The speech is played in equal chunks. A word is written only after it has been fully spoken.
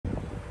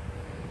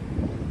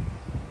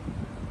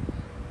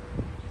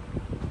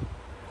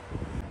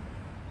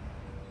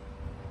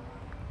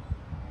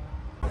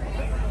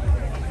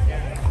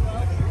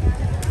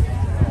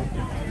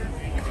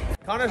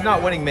Connor's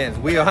not winning men's.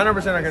 We 100%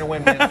 are going to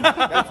win men's.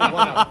 That's a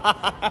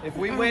one-up. If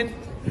we win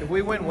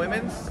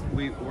women's,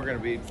 we're going to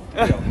be.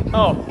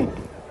 Oh.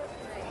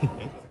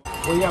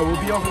 Well, yeah, we'll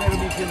be over there to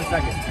meet you in a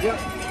second. Yep.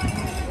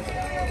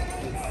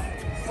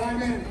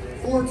 Simon,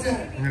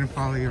 410. I'm gonna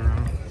follow you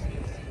around.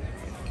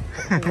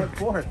 What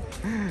for?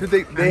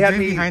 Dude, they had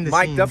me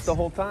mic'd up the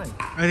whole time.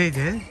 Oh, they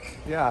did?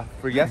 Yeah,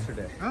 for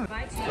yesterday. Oh.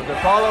 So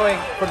they're following,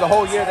 for the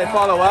whole year, they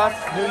follow us,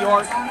 New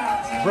York,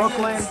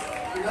 Brooklyn,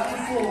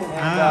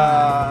 and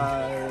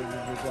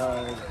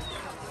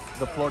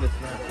the Florida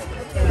Snap.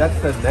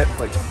 That's the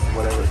Netflix,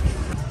 whatever.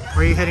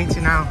 Where are you heading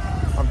to now?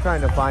 I'm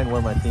trying to find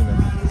where my team is.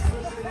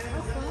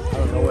 I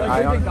don't know where,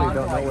 I honestly don't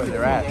know where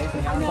they're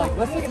at.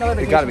 Let's take another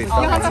They gotta be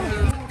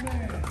somewhere.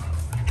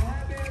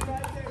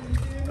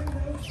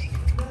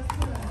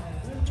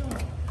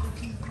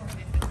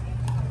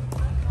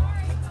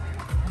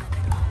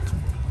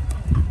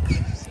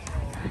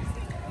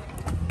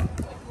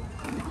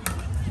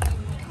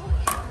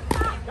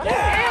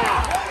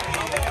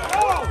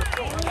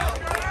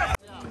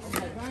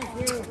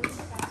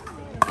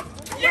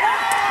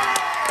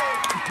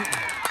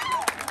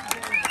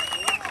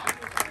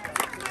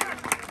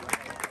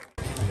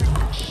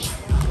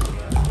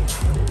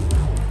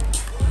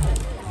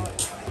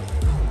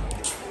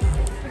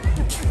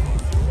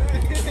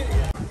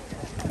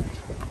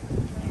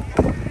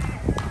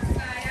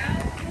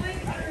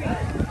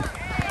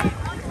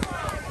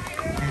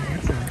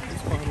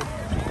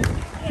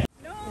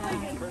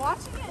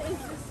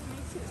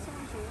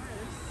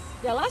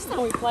 Yeah, last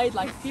time we played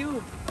like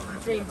few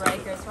dream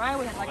breakers, right?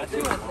 We had like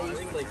two at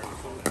least.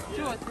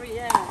 2 or 3,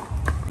 yeah.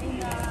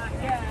 In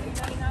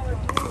our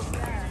group,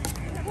 yeah.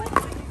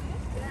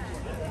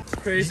 It's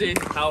crazy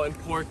how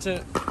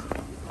important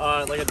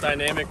like a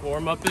dynamic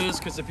warm-up is,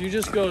 because if you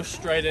just go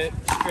straight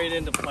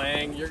into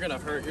playing, you're gonna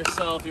hurt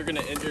yourself, you're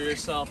gonna injure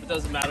yourself. It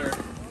doesn't matter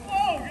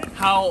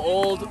how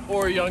old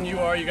or young you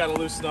are, you gotta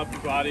loosen up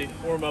your body,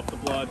 warm up the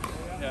blood.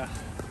 Yeah.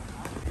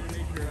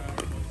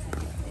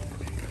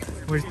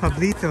 Where's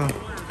Pablito?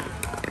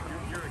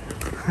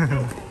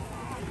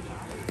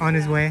 On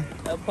his way.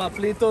 El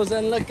Pablito's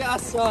en la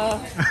casa.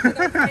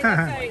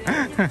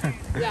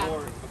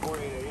 Yeah.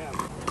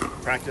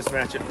 Practice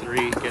match at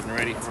 3, getting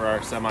ready for our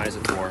semis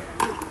at 4.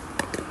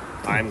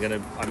 I'm gonna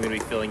be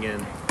filling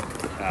in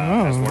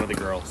as one of the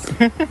girls,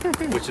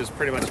 which is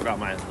pretty much about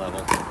my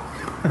level.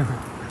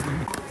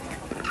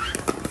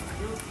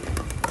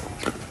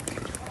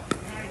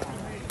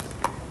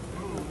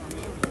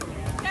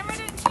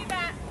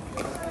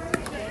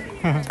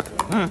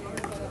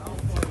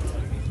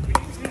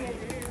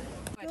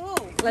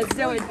 Let's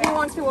do it. Who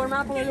wants to warm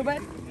up a little bit?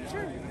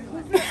 Sure.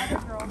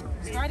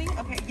 Starting?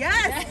 Okay.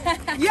 Yes.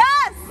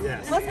 Yes.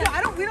 Yes. Let's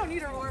go. We don't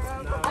need a warm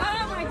up.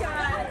 Oh my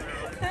god.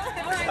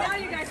 All right, now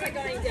you guys are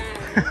going down.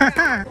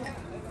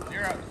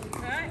 You're up.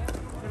 All right.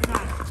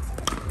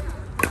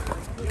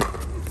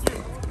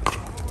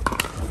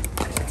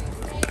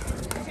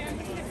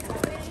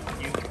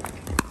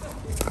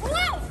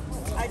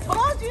 I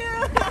told you.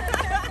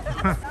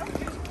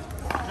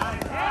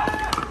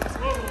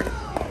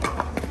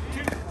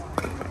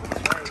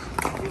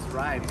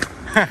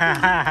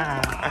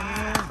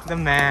 The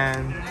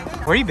man.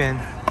 Where you been?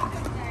 You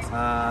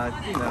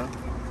know,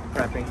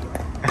 prepping.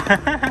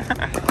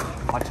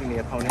 Watching the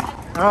opponent.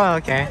 Oh,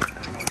 okay.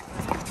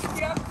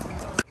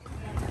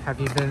 Have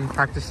you been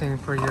practicing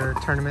for your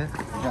tournament?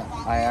 Yeah,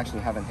 I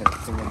actually haven't hit a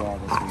single ball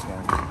this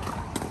weekend.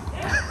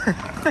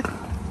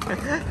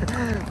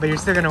 But you're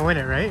still gonna win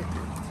it, right?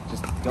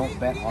 Just don't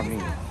bet on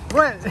me.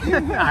 What?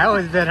 I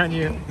always bet on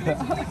you.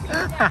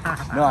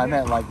 No, I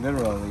meant like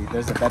literally.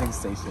 There's a betting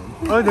station.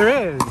 Oh, there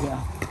is? Yeah.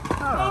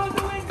 Oh.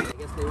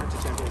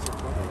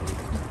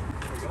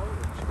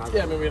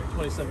 Yeah, I mean we have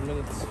 27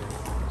 minutes.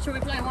 Should we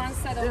play one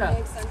set of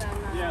mix and then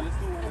let's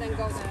do one. and then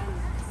go there?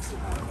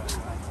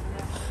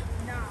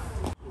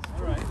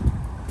 All right.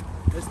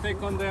 Let's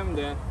take on them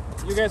then.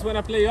 You guys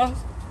wanna play us?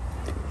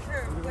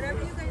 Sure. Whatever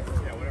you guys.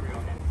 Yeah, whatever you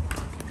want.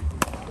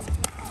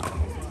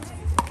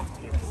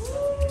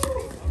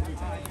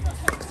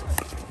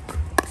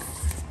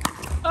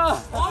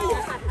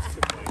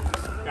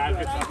 Guys,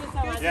 good Thank stuff. you so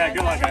much. Yeah,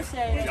 good luck, guys.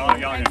 Y'all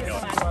Thank kill you it.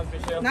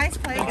 so much. Nice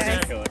play,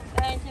 guys. Kill it.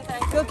 Thank you.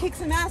 Go kick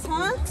some ass,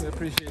 huh? I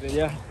appreciate it,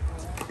 yeah.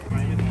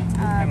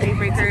 Bay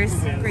Breakers,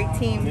 great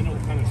team. You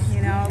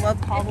know, I love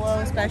Pablo,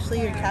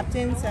 especially your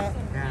captain. So,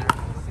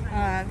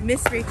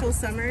 Miss Rachel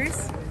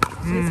Summers.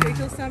 Miss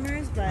Rachel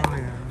Summers, but Oh,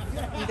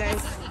 yeah. you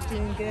guys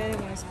doing good. I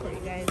want to support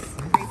you guys.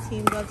 Great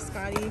team. Love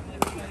Scotty.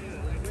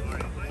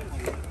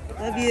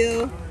 Love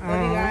you.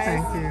 Love you guys.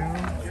 Thank you.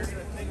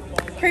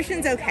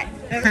 Christian's okay.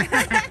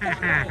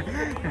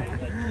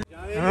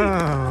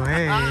 Oh,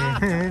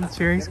 hey.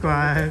 Cheering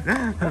squad.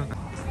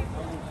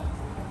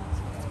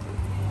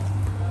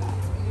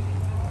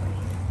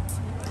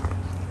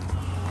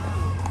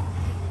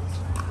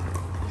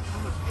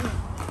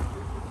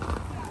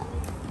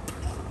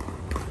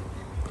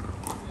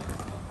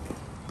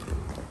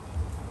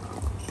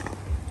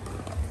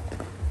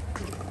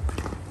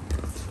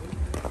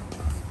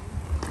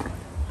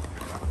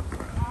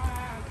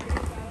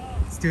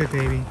 do it,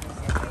 baby.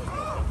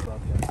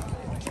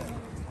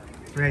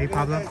 Ready,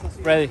 Pablo?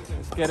 Ready.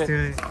 Let's get Let's it. do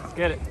it. Let's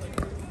get it.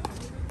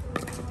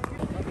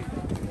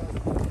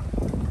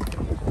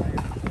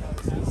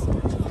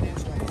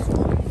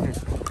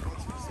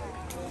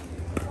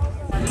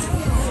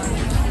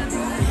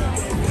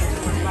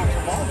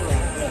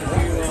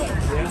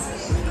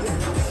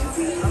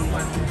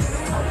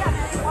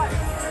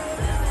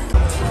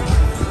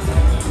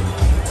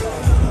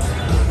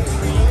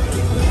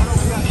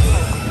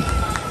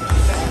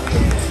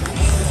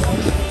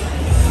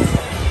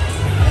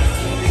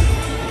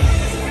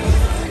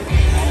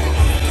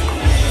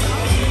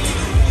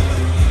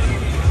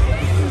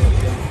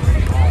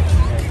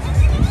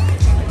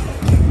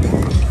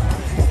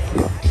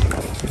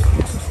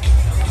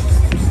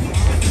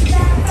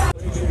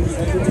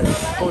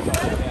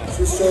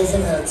 She's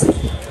chosen heads.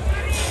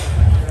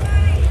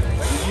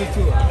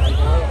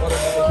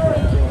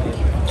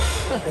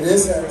 It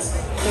is heads.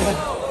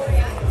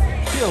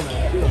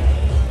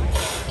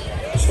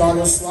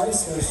 Chicago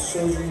Slice has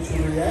chosen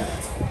to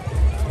react.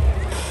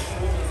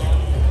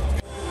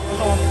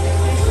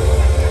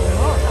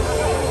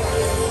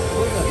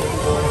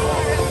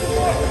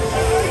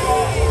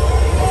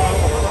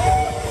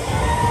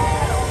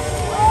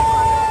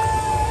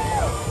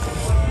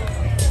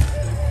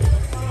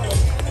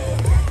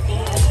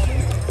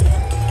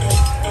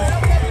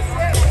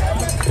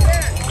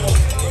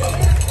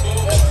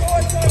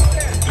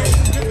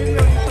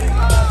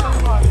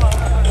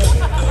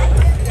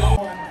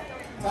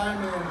 Time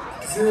in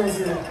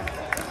 0-0.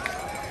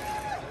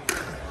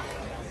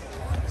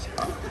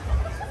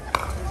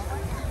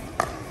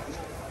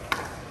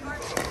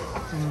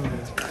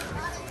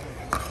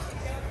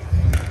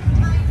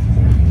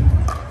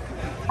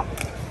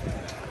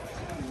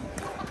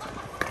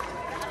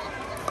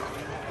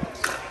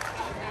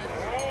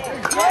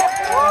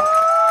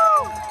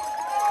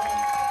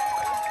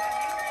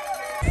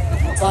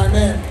 Time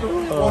in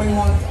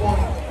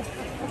 21-20.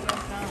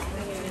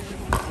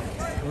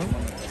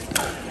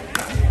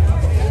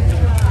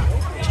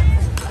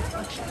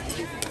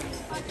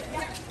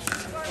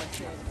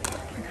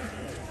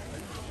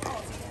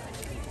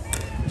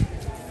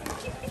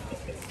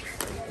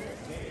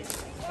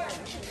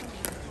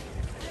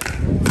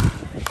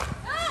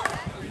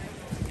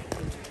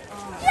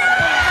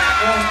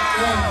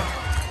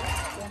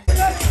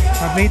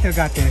 Pablito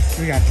got this.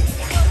 We got this.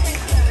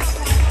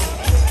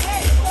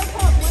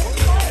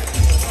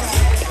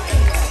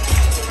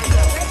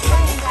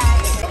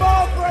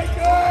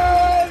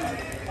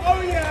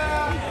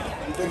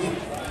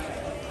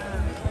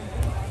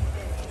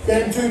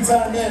 Game 2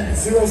 time in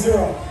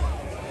 0-0.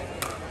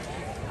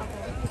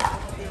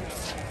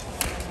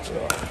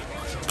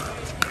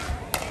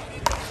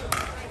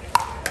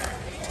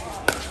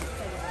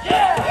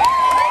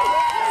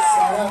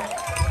 Side up.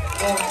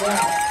 Point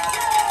down.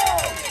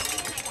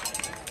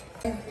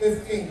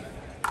 15.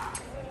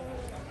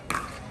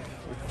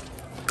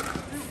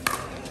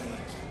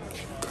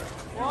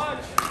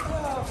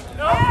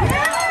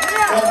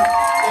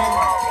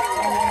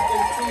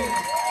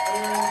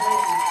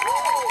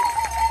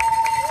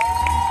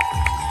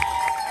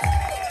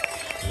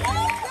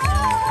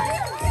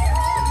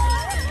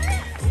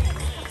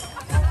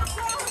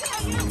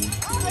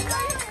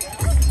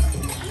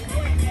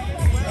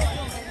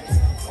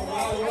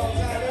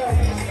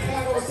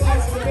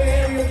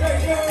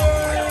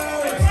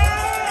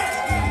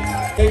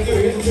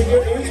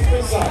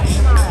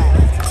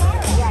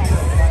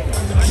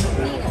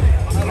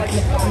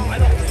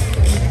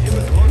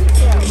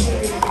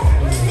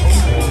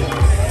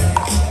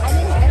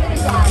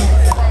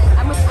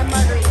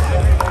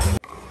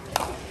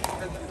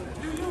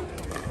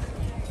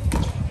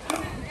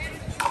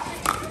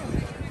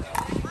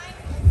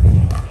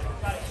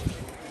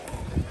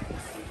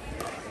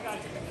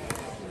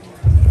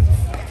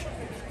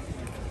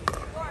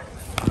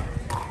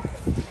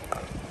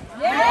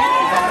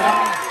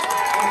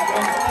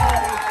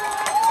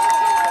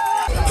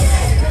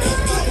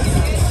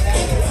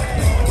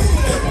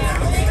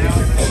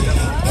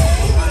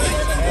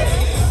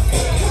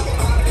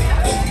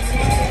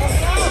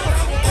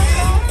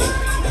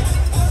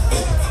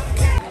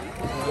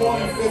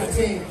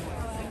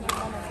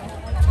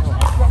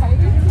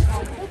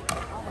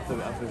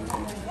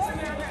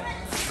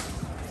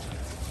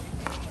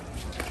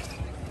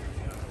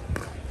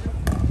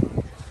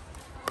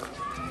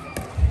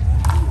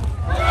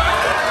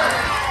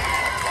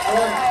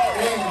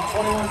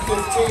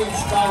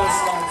 Chicago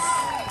Slice.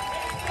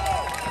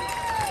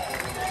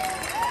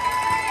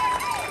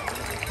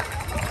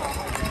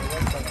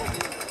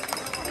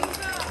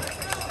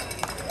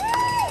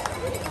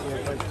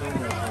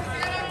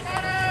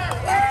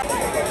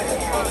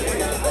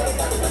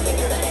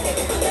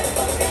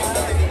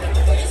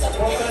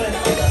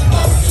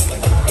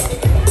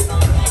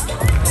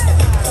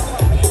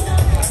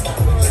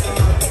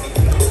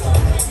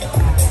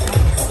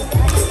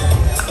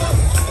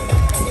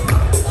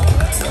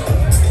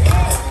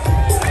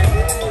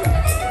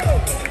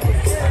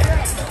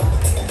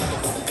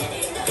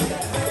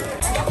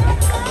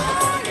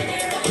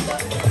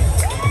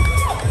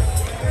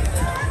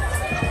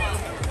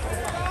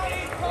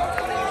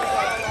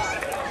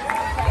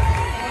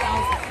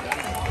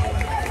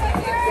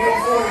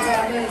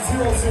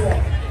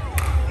 0-0.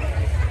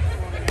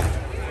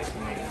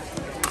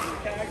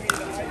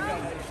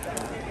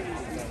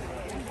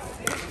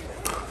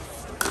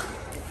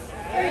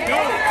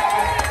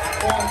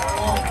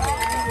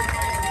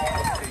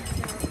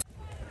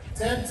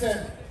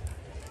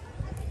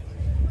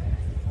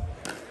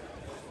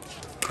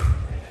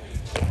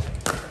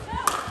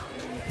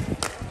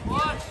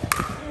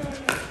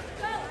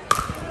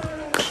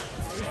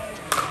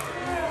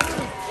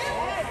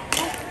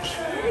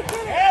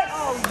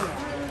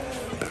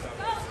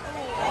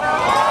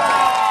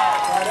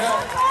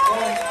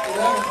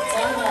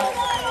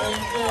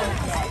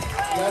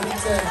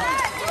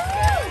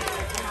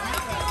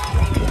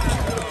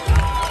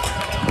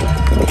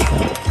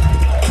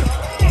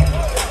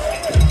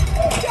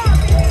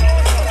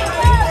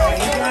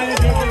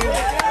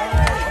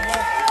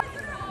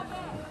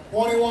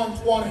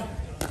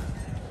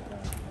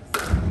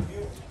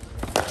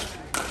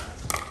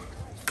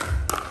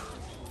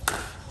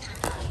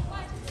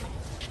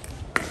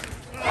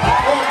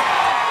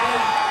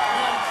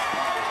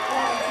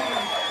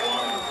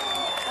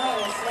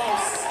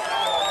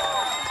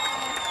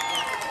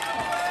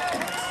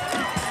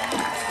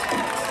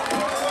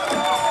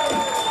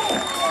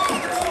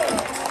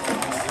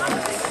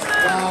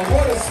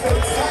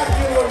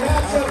 Spectacular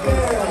matchup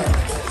there.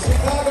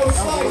 Chicago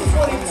Slice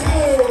 22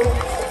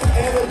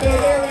 and the Bay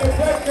Area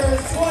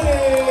Breakers 20.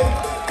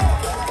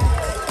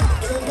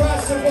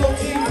 Congrats to both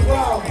teams.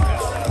 Wow.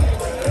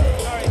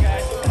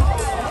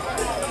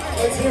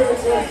 Let's hear it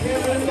for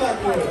Cameron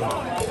Blackwood.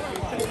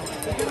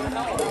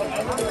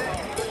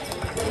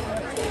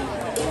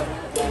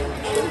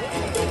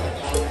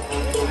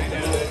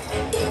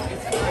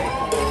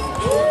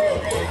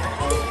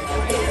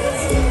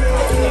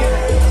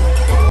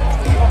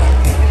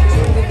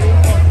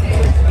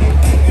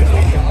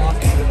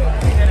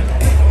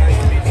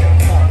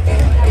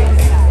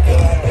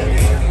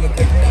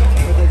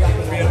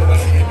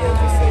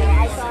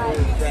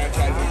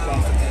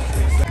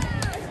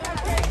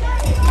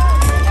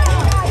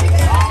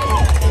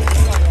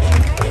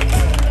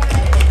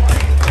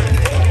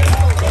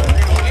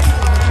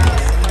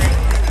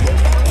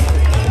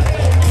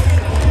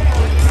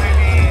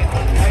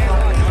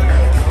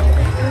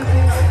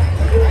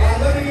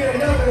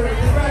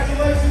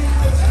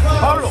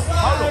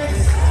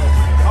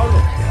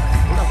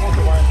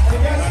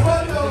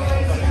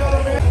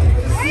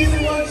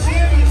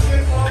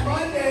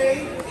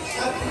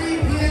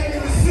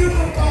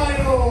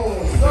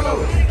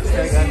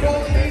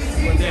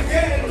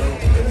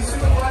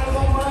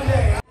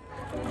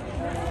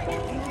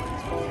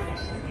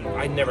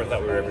 I never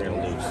thought we were ever going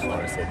to lose,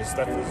 honestly. This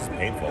stuff is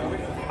painful.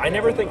 I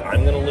never think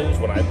I'm going to lose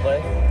when I play,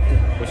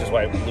 which is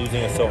why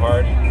losing is so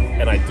hard,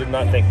 and I did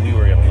not think we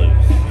were going to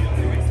lose.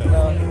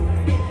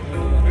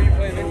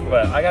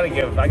 But I gotta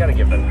give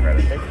them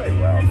credit. They played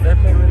well. They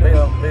played really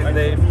well.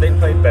 They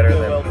played better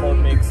than well, both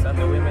mixed and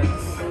the women's.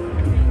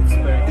 It's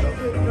very tough.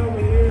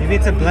 Maybe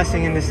it's a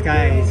blessing in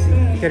disguise.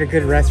 Get a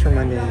good rest for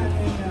Monday.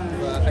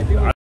 I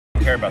don't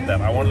care about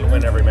that. I wanted to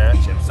win every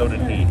match, and so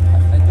did he.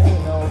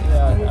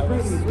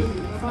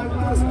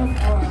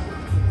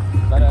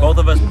 Both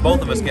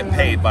of us get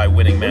paid by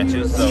winning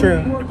matches. So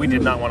True. We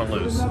did not want to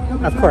lose.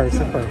 Of course,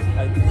 of course.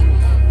 I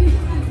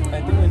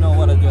think we know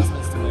what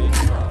adjustments to make.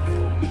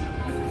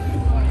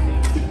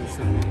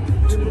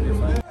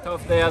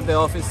 Tough day at the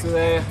office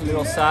today, a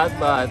little sad,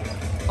 but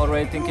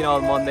already thinking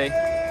about Monday.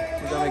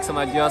 We're gonna make some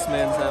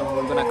adjustments and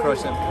we're gonna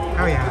crush them.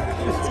 Oh yeah,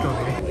 let's go,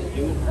 baby.